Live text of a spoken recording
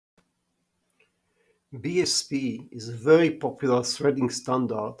BSP is a very popular threading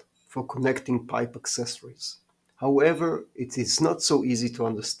standard for connecting pipe accessories. However, it is not so easy to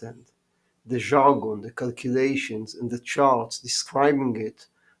understand. The jargon, the calculations, and the charts describing it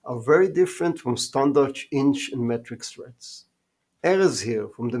are very different from standard inch and metric threads. Erez here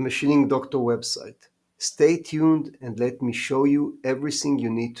from the Machining Doctor website. Stay tuned and let me show you everything you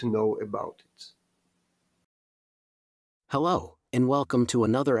need to know about it. Hello, and welcome to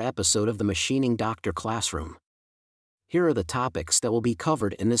another episode of the Machining Doctor Classroom. Here are the topics that will be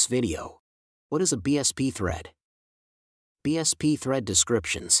covered in this video. What is a BSP thread? BSP thread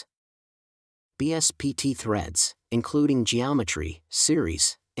descriptions. BSPT threads, including geometry,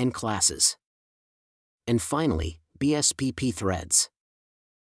 series, and classes. And finally, BSPP threads.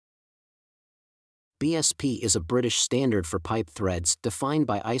 BSP is a British standard for pipe threads defined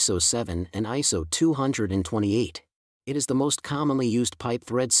by ISO 7 and ISO 228. It is the most commonly used pipe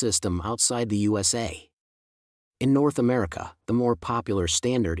thread system outside the USA. In North America, the more popular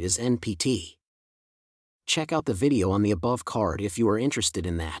standard is NPT. Check out the video on the above card if you are interested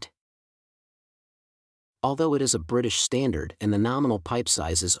in that. Although it is a British standard and the nominal pipe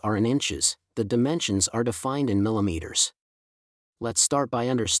sizes are in inches, the dimensions are defined in millimeters. Let's start by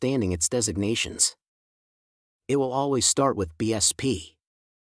understanding its designations. It will always start with BSP,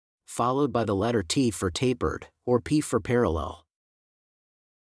 followed by the letter T for tapered, or P for parallel.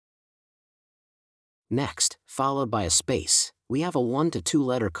 Next, followed by a space, we have a 1 to 2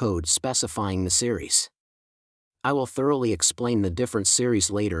 letter code specifying the series. I will thoroughly explain the different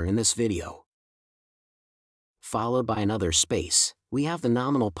series later in this video. Followed by another space, we have the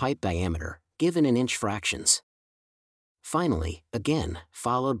nominal pipe diameter, given in inch fractions. Finally, again,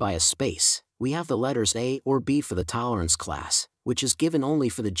 followed by a space, we have the letters A or B for the tolerance class, which is given only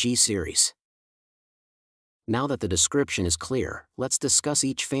for the G series. Now that the description is clear, let's discuss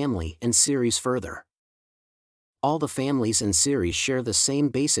each family and series further. All the families and series share the same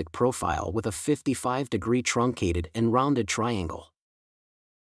basic profile with a 55-degree truncated and rounded triangle.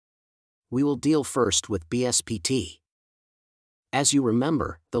 We will deal first with BSPT. As you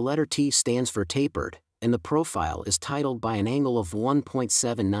remember, the letter T stands for tapered, and the profile is titled by an angle of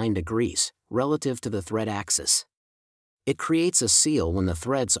 1.79 degrees, relative to the thread axis. It creates a seal when the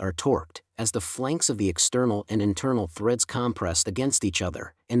threads are torqued, as the flanks of the external and internal threads compressed against each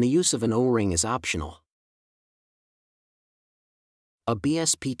other, and the use of an O-ring is optional. A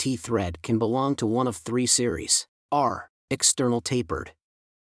BSPT thread can belong to one of three series: R, external tapered;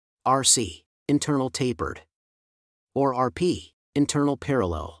 RC, internal tapered; or RP, internal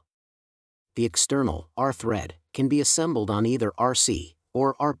parallel. The external, R thread, can be assembled on either RC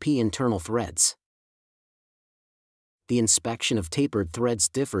or RP internal threads. The inspection of tapered threads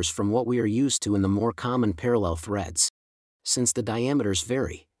differs from what we are used to in the more common parallel threads, since the diameters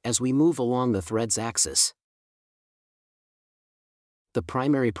vary as we move along the thread's axis. The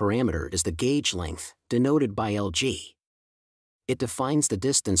primary parameter is the gauge length, denoted by LG. It defines the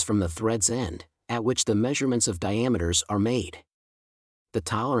distance from the thread's end, at which the measurements of diameters are made. The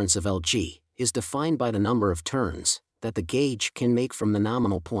tolerance of LG is defined by the number of turns that the gauge can make from the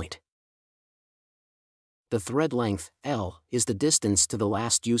nominal point. The thread length, L, is the distance to the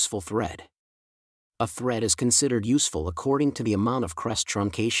last useful thread. A thread is considered useful according to the amount of crest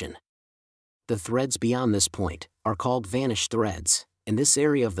truncation. The threads beyond this point are called vanish threads, and this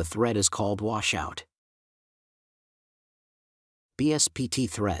area of the thread is called washout. BSPT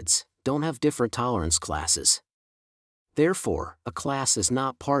threads don't have different tolerance classes. Therefore, a class is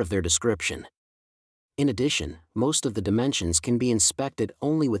not part of their description. In addition, most of the dimensions can be inspected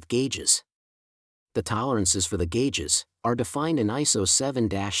only with gauges. The tolerances for the gauges are defined in ISO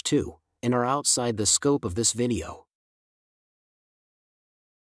 7-2 and are outside the scope of this video.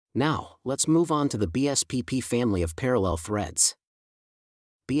 Now, let's move on to the BSPP family of parallel threads.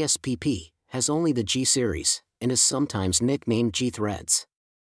 BSPP has only the G series and is sometimes nicknamed G threads.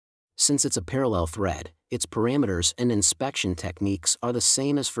 Since it's a parallel thread, its parameters and inspection techniques are the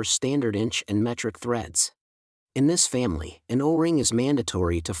same as for standard inch and metric threads. In this family, an O-ring is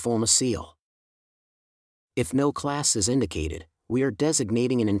mandatory to form a seal. If no class is indicated, we are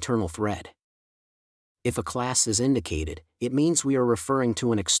designating an internal thread. If a class is indicated, it means we are referring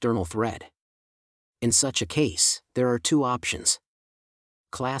to an external thread. In such a case, there are two options.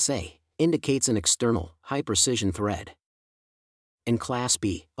 Class A indicates an external, high-precision thread, and Class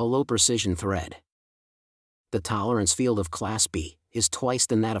B, a low-precision thread. The tolerance field of Class B is twice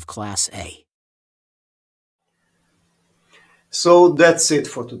than that of Class A. So that's it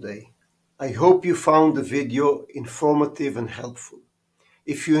for today. I hope you found the video informative and helpful.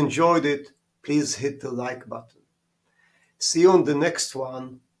 If you enjoyed it, please hit the like button. See you on the next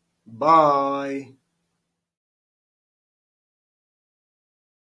one. Bye.